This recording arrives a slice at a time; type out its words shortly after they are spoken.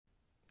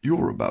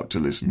You're about to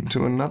listen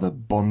to another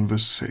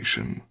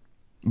Bonversation.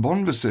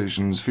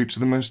 Bonversations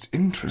feature the most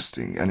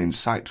interesting and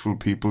insightful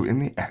people in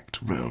the act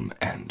realm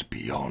and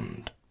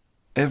beyond.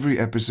 Every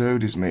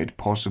episode is made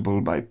possible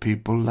by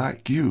people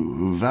like you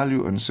who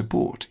value and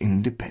support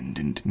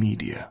independent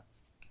media.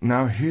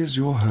 Now here's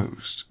your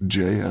host,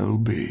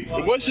 JLB.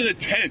 It wasn't a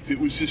tent, it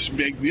was this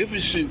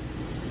magnificent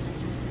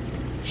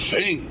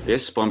thing.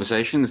 Yes,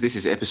 Bonversations, this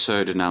is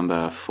episode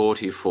number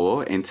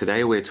 44, and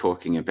today we're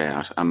talking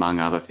about,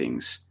 among other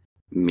things,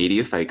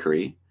 media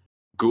fakery,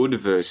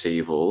 good versus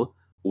evil,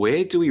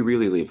 where do we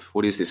really live,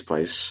 what is this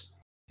place,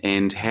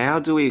 and how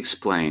do we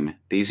explain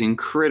these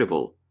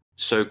incredible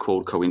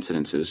so-called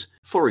coincidences.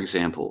 For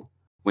example,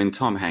 when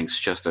Tom Hanks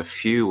just a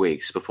few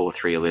weeks before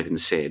 3/11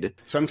 said,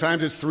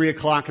 sometimes it's 3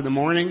 o'clock in the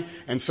morning,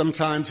 and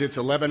sometimes it's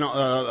 11 at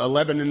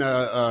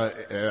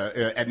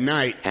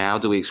night. How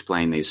do we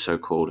explain these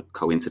so-called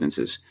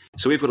coincidences?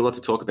 So we've got a lot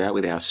to talk about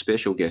with our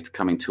special guest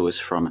coming to us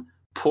from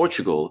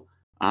Portugal,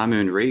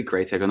 Armunn Righ.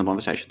 Great to have you on the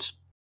Bonversations.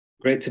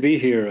 Great to be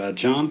here,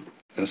 John.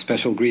 A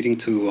special greeting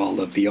to all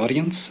of the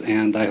audience,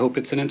 and I hope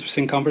it's an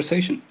interesting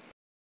conversation.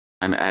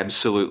 I'm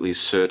absolutely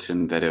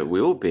certain that it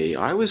will be.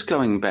 I was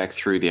going back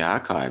through the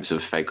archives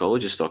of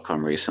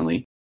fakeologist.com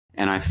recently,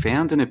 and I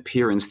found an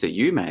appearance that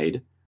you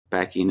made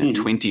back in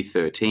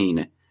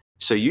 2013.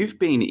 So you've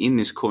been in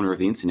this corner of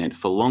the internet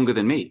for longer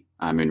than me,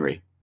 Armunn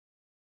Righ.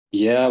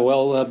 Yeah,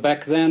 well,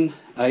 back then,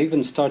 I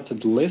even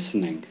started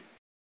listening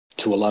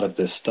to a lot of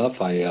this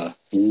stuff. I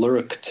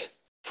lurked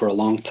for a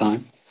long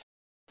time.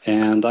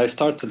 And I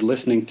started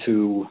listening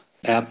to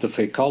Ab the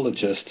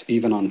Fakeologist,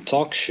 even on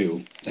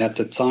TalkShoe. At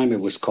the time, it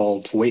was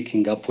called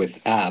Waking Up with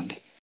Ab.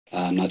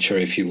 I'm not sure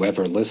if you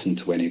ever listened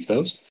to any of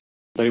those.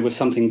 But it was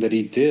something that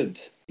he did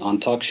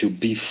on TalkShoe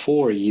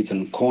before he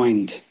even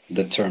coined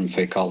the term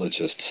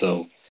fakeologist.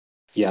 So,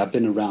 yeah, I've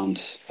been around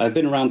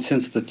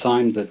since the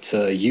time that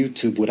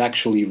YouTube would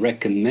actually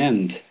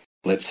recommend,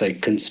 let's say,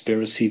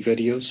 conspiracy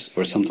videos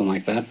or something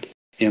like that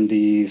in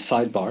the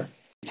sidebar.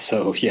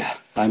 So, yeah,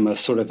 I'm a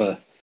sort of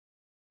a...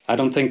 I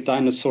don't think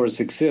dinosaurs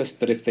exist,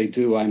 but if they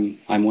do, I'm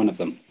one of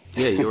them.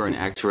 Yeah, you're an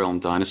act realm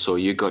dinosaur.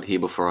 You got here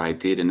before I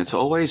did, and it's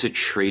always a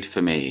treat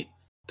for me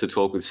to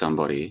talk with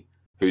somebody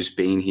who's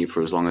been here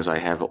for as long as I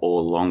have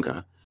or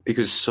longer,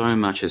 because so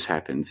much has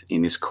happened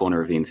in this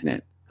corner of the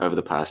internet over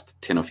the past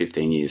 10 or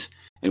 15 years,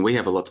 and we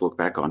have a lot to look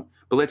back on.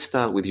 But let's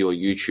start with your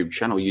YouTube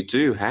channel. You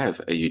do have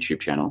a YouTube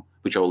channel,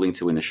 which I'll link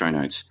to in the show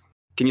notes.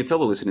 Can you tell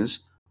the listeners,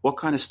 what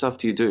kind of stuff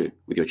do you do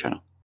with your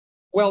channel?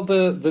 Well,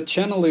 the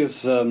channel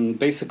is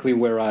basically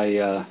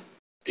where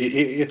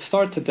it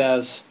started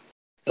as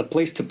a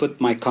place to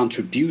put my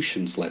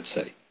contributions, let's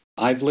say.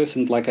 I've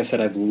listened, like I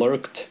said, I've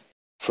lurked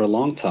for a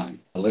long time,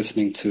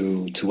 listening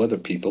to other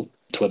people,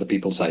 to other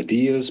people's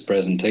ideas,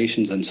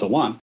 presentations, and so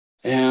on.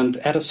 And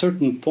at a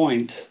certain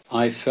point,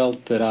 I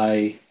felt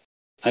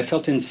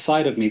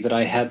inside of me that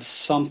I had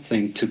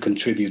something to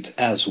contribute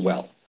as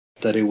well,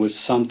 that it was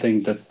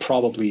something that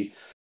probably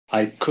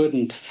I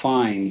couldn't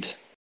find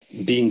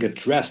being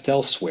addressed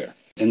elsewhere.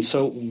 And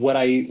so what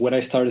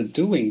I started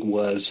doing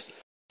was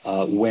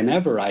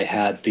whenever I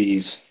had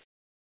these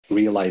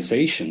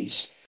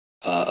realizations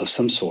of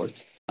some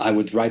sort, I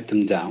would write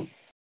them down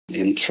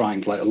in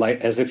trying,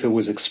 like as if it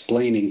was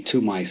explaining to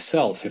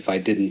myself if I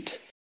didn't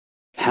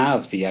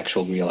have the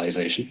actual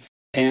realization,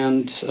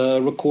 and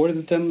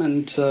recorded them,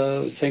 and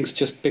things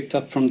just picked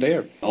up from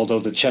there.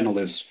 Although the channel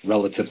is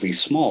relatively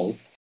small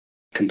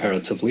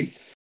comparatively,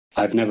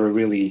 I've never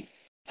really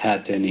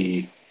had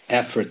any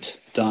effort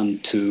done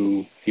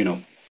to,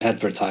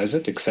 advertise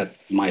it, except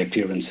my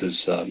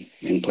appearances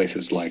in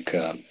places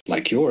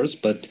like yours.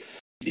 But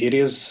it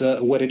is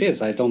what it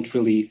is.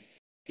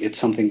 It's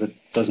something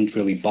that doesn't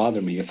really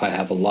bother me if I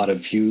have a lot of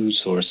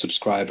views or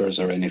subscribers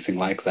or anything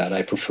like that.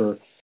 I prefer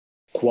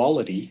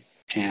quality,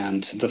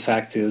 and the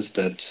fact is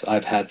that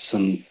I've had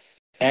some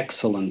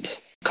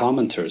excellent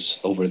commenters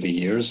over the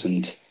years,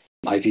 and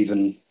I've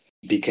even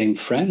became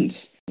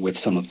friends with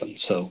some of them.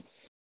 So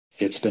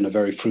it's been a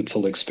very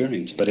fruitful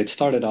experience, but it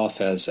started off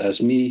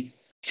as me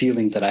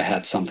feeling that I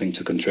had something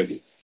to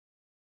contribute.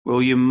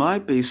 Well, you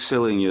might be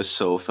selling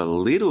yourself a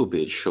little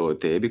bit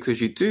short there,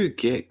 because you do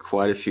get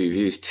quite a few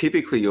views.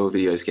 Typically, your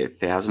videos get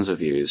thousands of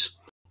views.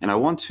 And I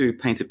want to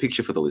paint a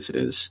picture for the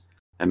listeners.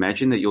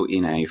 Imagine that you're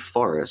in a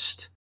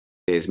forest.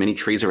 There's many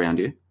trees around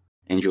you,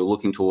 and you're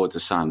looking towards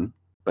the sun,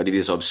 but it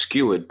is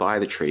obscured by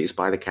the trees,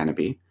 by the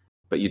canopy,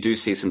 but you do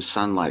see some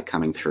sunlight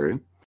coming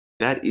through.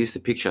 That is the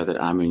picture that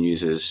Armunn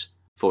uses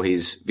for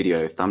his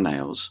video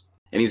thumbnails.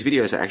 And his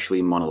videos are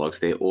actually monologues.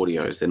 They're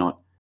audios. They're not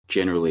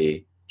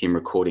generally him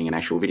recording an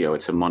actual video.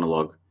 It's a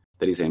monologue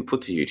that is then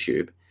put to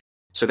YouTube.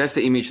 So that's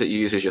the image that you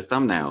use as your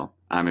thumbnail,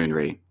 Armunn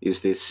Righ,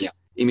 is this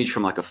image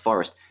from like a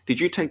forest.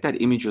 Did you take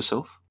that image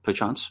yourself,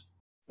 perchance?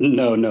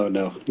 No.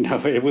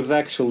 It was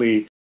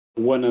actually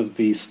one of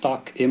the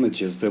stock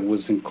images that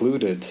was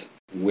included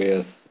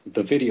with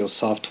the video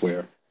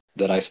software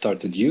that I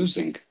started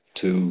using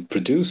to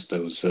produce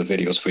those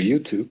videos for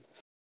YouTube.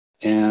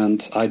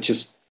 And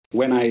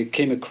when I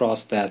came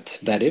across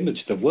that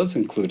image that was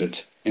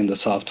included in the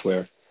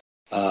software,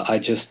 I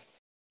just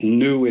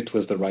knew it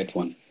was the right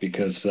one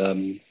because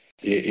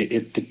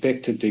it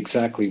depicted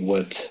exactly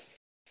what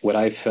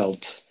I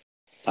felt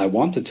I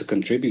wanted to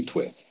contribute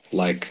with.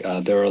 Like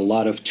there are a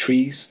lot of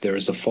trees. There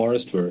is a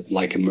forest. We're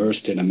like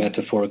immersed in a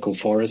metaphorical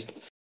forest,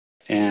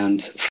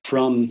 and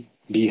from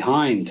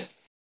behind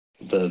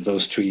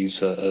those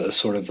trees, a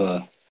sort of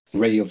a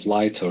ray of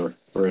light or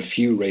a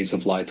few rays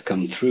of light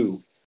come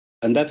through,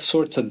 and that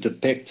sort of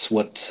depicts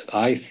what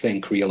I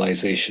think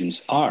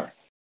realizations are.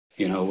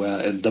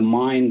 The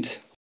mind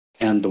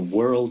and the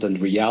world and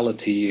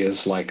reality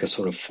is like a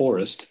sort of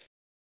forest,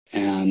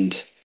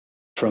 and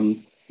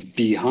from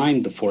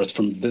behind the forest,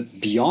 from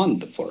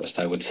beyond the forest,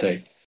 I would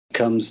say,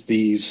 comes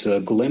these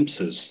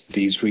glimpses,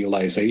 these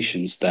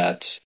realizations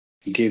that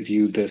give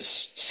you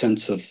this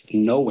sense of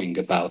knowing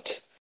about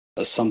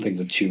something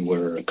that you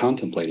were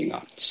contemplating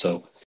on.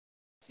 So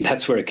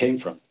that's where it came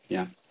from.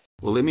 Yeah.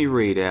 Well, let me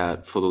read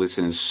out for the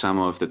listeners some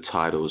of the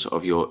titles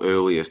of your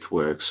earliest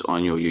works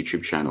on your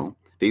YouTube channel.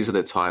 These are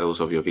the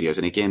titles of your videos.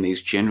 And again,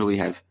 these generally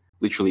have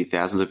literally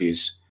thousands of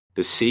views.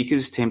 The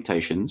Seeker's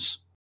Temptations,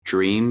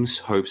 Dreams,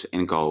 Hopes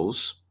and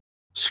Goals,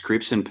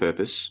 Scripts and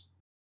Purpose,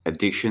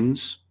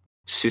 Addictions,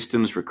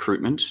 Systems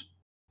Recruitment,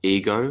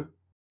 Ego,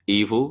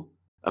 Evil,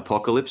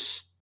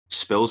 Apocalypse,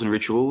 Spells and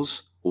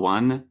Rituals,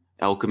 One,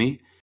 Alchemy.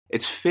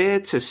 It's fair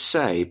to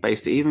say,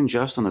 based even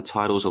just on the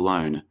titles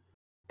alone,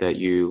 that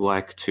you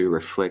like to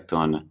reflect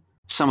on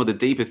some of the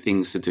deeper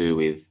things to do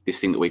with this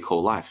thing that we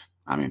call life.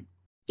 I mean,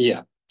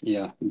 yeah.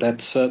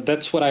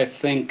 That's what I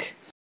think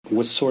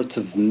was sort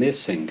of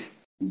missing.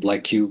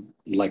 Like you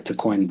like to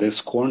coin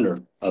this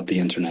corner of the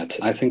internet.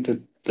 I think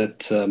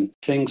that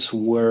things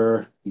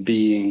were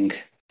being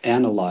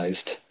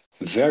analyzed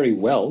very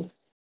well,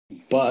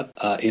 but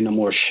in a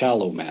more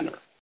shallow manner.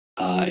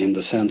 In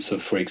the sense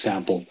of, for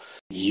example,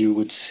 you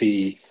would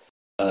see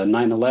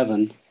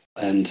 9/11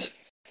 and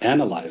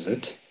analyze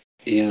it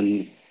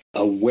in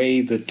a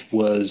way that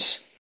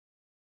was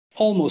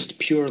almost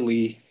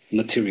purely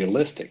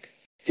materialistic,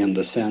 in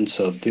the sense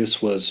of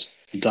this was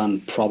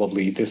done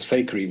probably, this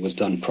fakery was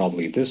done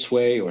probably this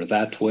way or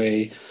that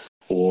way,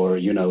 or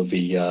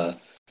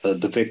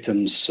the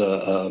victims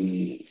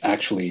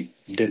actually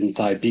didn't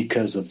die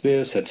because of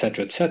this,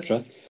 etc.,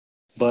 etc.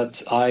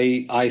 But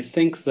I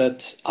think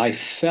that I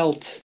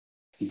felt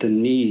the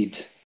need,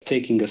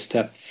 taking a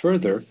step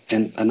further,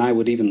 and I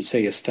would even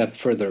say a step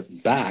further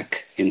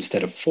back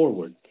instead of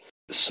forward,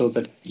 so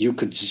that you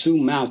could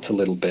zoom out a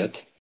little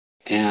bit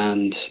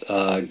and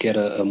get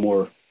a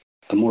more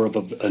of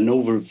an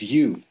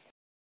overview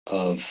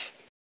of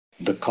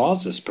the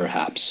causes,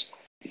 perhaps,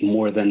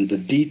 more than the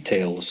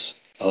details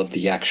of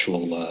the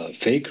actual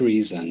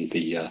fakeries and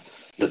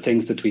the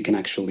things that we can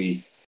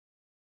actually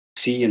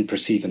see and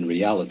perceive in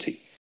reality.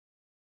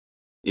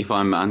 if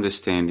I'm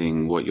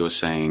understanding what you're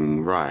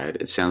saying right,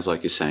 it sounds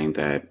like you're saying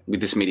that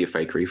with this media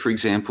fakery, for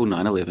example,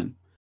 9/11,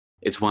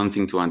 it's one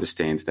thing to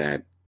understand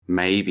that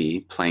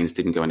maybe planes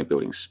didn't go into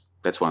buildings.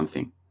 That's one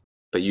thing.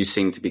 But you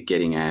seem to be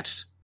getting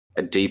at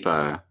a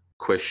deeper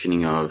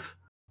questioning of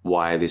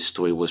why this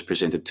story was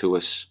presented to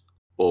us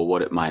or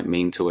what it might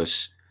mean to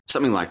us.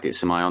 Something like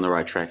this. Am I on the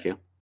right track here?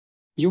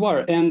 You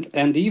are,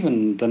 and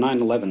even the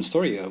 9/11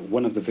 story,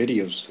 one of the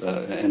videos,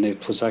 and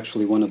it was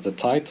actually one of the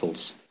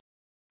titles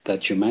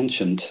that you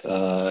mentioned,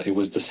 it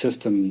was the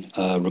system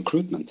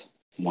recruitment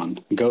one,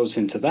 goes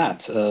into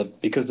that,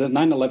 because the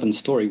 9/11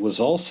 story was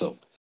also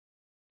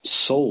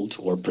sold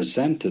or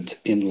presented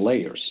in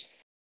layers.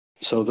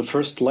 So the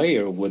first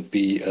layer would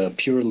be a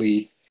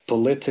purely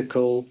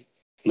political,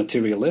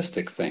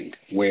 materialistic thing,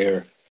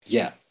 where,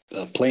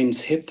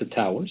 planes hit the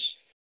towers,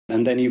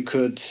 and then you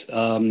could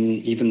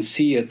even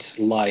see it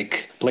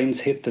like planes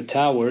hit the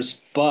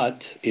towers,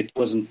 but it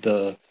wasn't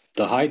the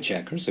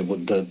hijackers. It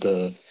would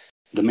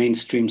the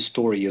mainstream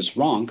story is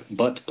wrong,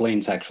 but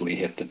planes actually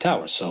hit the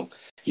tower. So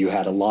you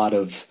had a lot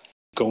of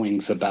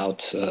goings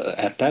about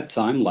at that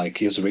time,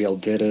 like Israel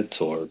did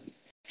it, or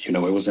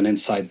it was an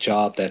inside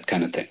job, that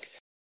kind of thing.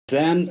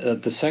 Then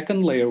the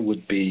second layer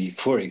would be,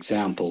 for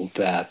example,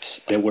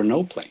 that there were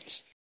no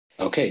planes.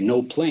 Okay,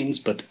 no planes,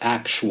 but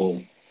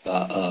actual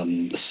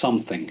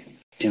something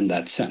in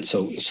that sense.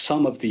 So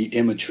some of the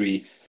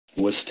imagery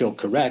was still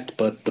correct,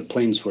 but the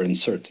planes were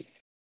inserted.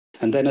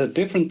 And then a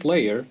different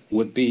layer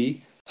would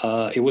be,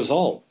 it was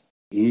all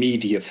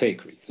media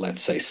fakery,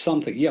 let's say.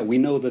 Something, we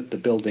know that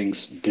the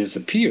buildings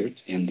disappeared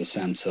in the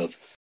sense of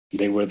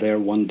they were there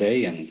one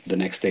day and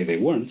the next day they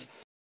weren't,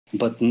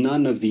 but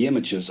none of the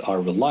images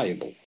are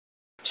reliable.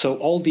 So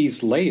all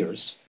these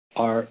layers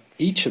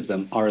each of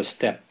them are a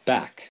step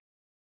back.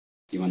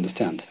 You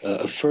understand?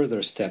 A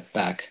further step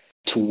back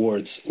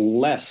towards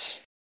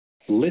less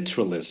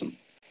literalism,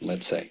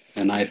 let's say.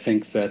 And I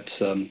think that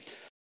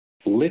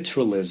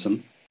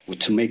literalism,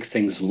 to make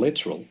things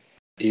literal,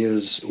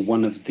 is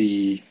one of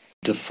the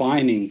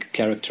defining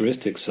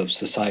characteristics of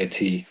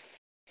society,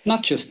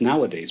 not just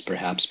nowadays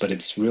perhaps, but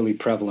it's really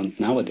prevalent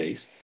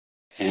nowadays,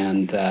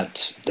 and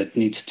that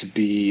needs to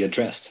be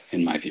addressed,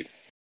 in my view.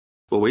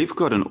 Well, we've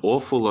got an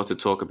awful lot to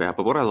talk about,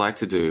 but what I like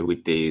to do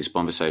with these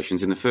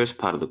Bonversations in the first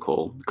part of the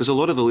call, because a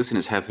lot of the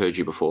listeners have heard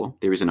you before,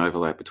 there is an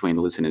overlap between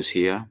the listeners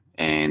here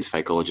and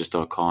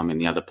fakeologist.com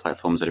and the other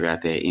platforms that are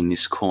out there in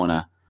this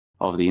corner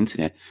of the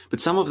internet.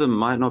 But some of them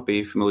might not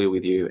be familiar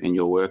with you and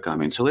your work,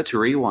 Armunn. So let's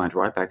rewind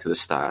right back to the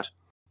start.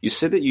 You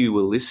said that you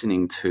were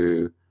listening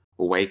to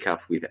Wake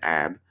Up with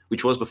Ab,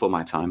 which was before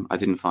my time. I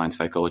didn't find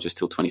Fakeologist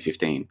till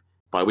 2015,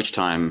 by which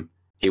time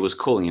he was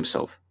calling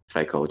himself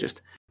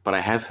Fakeologist. But I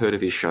have heard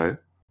of his show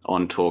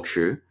on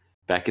TalkShoe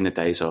back in the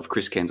days of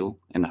Chris Kendall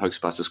and the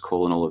Hoaxbusters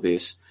Call and all of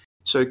this.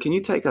 So can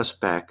you take us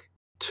back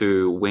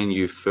to when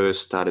you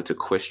first started to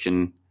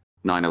question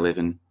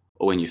 9/11,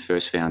 or when you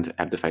first found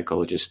Ab the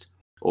Fakeologist,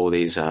 all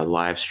these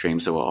live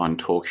streams that were on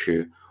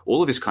TalkShoe,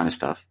 all of this kind of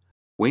stuff?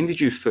 When did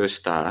you first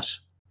start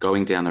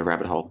going down the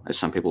rabbit hole, as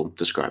some people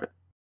describe it?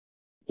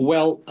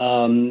 Well,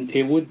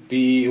 it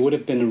would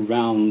have been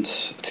around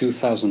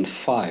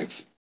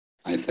 2005,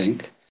 I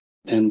think.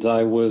 And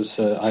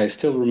I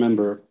still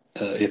remember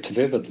it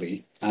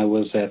vividly. I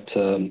was at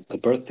a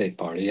birthday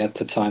party. At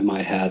the time,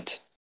 I had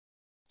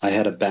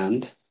a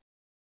band,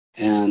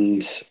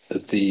 and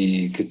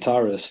the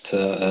guitarist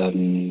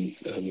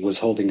was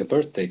holding a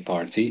birthday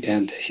party,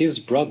 and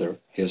his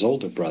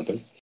older brother,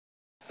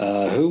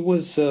 who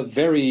was a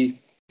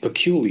very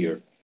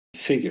peculiar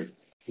figure,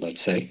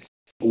 let's say,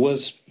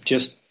 was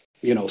just,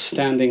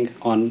 standing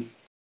on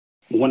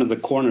one of the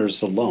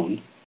corners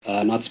alone,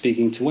 not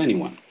speaking to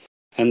anyone.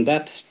 And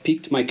that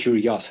piqued my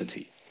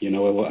curiosity.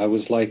 I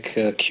was like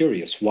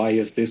curious, why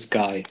is this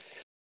guy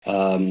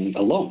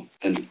alone?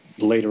 And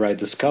later I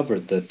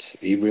discovered that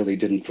he really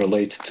didn't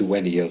relate to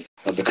any of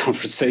the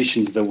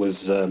conversations that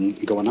was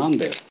going on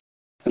there.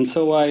 And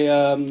so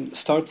I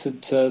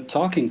started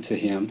talking to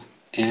him,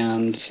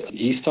 and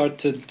he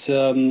started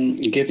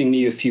giving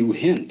me a few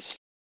hints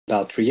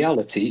about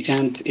reality,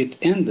 and it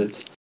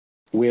ended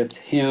with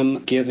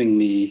him giving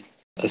me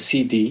a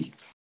CD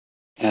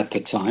at the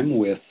time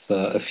with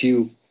a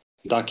few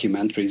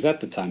documentaries. At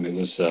the time, it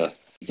was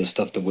the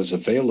stuff that was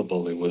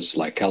available. It was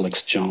like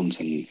Alex Jones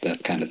and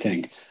that kind of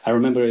thing. I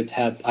remember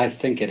I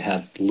think it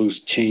had Loose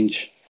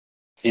Change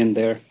in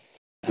there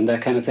and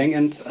that kind of thing.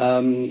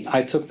 And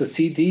I took the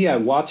CD, I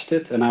watched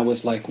it, and I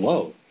was like,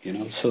 whoa,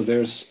 so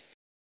there's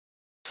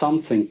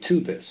something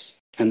to this.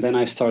 And then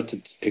I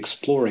started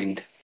exploring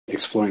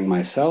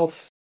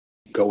myself,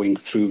 going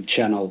through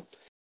channel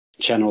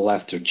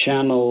after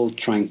channel,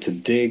 trying to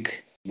dig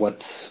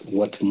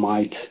what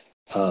might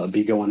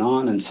be going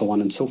on, and so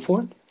on and so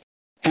forth.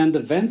 And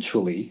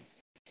eventually,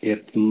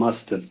 it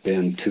must have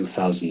been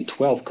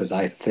 2012, because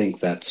I think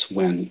that's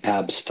when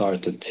Ab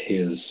started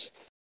his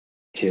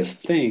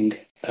thing.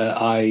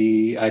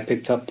 I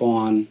picked up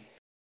on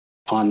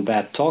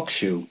that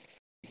TalkShoe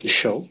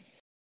show,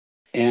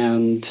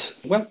 and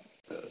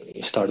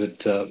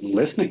started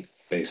listening.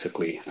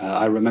 Basically,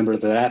 I remember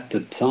that at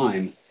the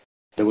time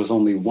there was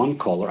only one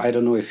caller. I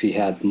don't know if he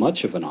had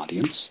much of an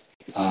audience.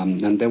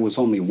 And there was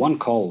only one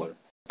caller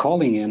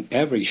calling in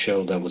every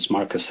show. That was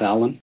Marcus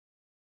Allen.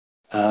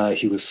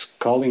 He was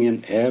calling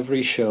in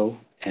every show,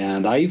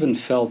 and I even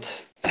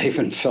felt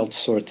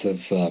sort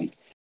of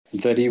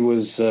that he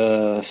was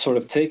sort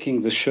of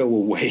taking the show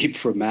away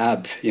from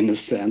Ab in a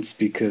sense,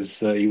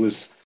 because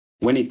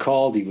when he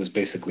called, he was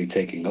basically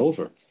taking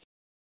over.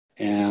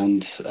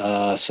 And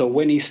so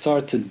when he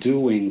started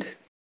doing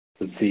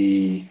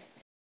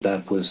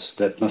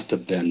that must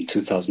have been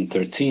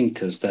 2013,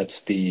 because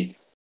that's the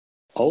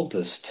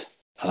oldest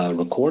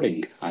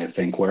recording, I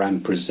think, where I'm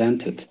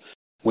presented.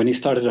 When he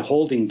started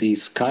holding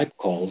these Skype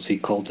calls, he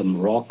called them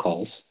raw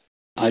calls.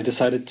 I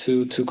decided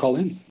to call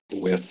in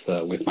with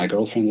my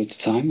girlfriend at the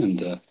time,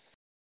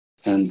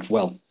 and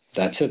well,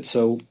 that's it.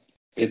 So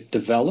it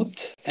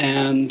developed,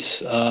 and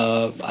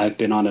I've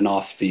been on and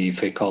off the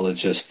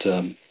fakeologist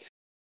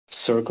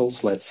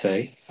circles, let's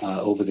say,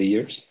 over the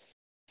years.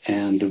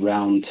 And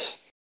around,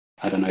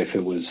 I don't know if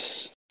it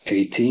was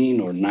 18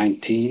 or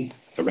 19,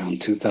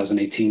 around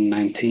 2018,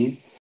 19,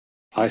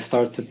 I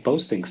started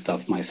posting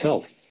stuff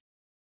myself,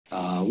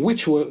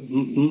 which were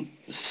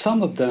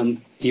some of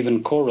them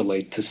even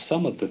correlate to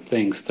some of the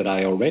things that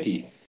I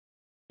already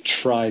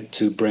tried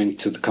to bring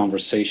to the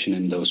conversation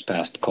in those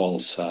past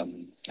calls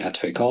at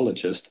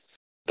Fakeologist.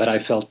 But I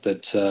felt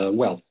that,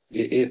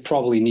 it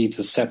probably needs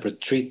a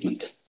separate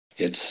treatment.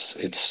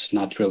 It's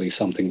not really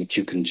something that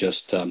you can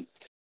just,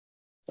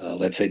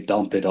 let's say,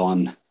 dump it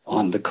on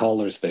the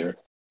callers there.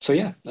 So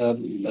yeah,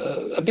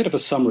 a bit of a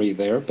summary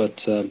there,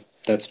 but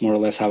that's more or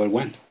less how it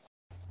went.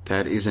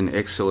 That is an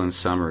excellent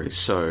summary.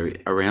 So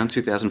around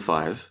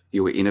 2005,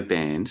 you were in a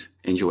band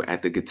and you were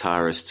at the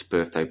guitarist's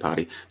birthday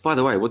party. By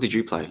the way, what did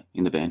you play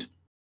in the band?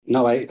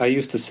 No, I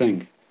used to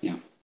sing, yeah.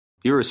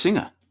 You were a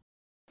singer?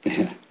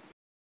 Yeah.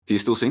 Do you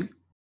still sing?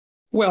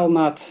 Well,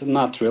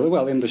 not really.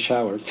 Well, in the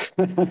shower,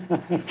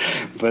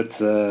 but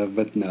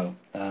no.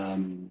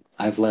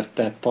 I've left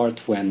that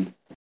part when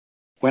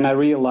I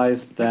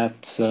realized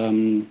that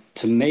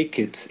to make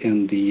it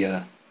in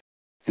the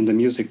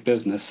music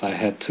business, I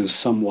had to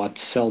somewhat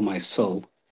sell my soul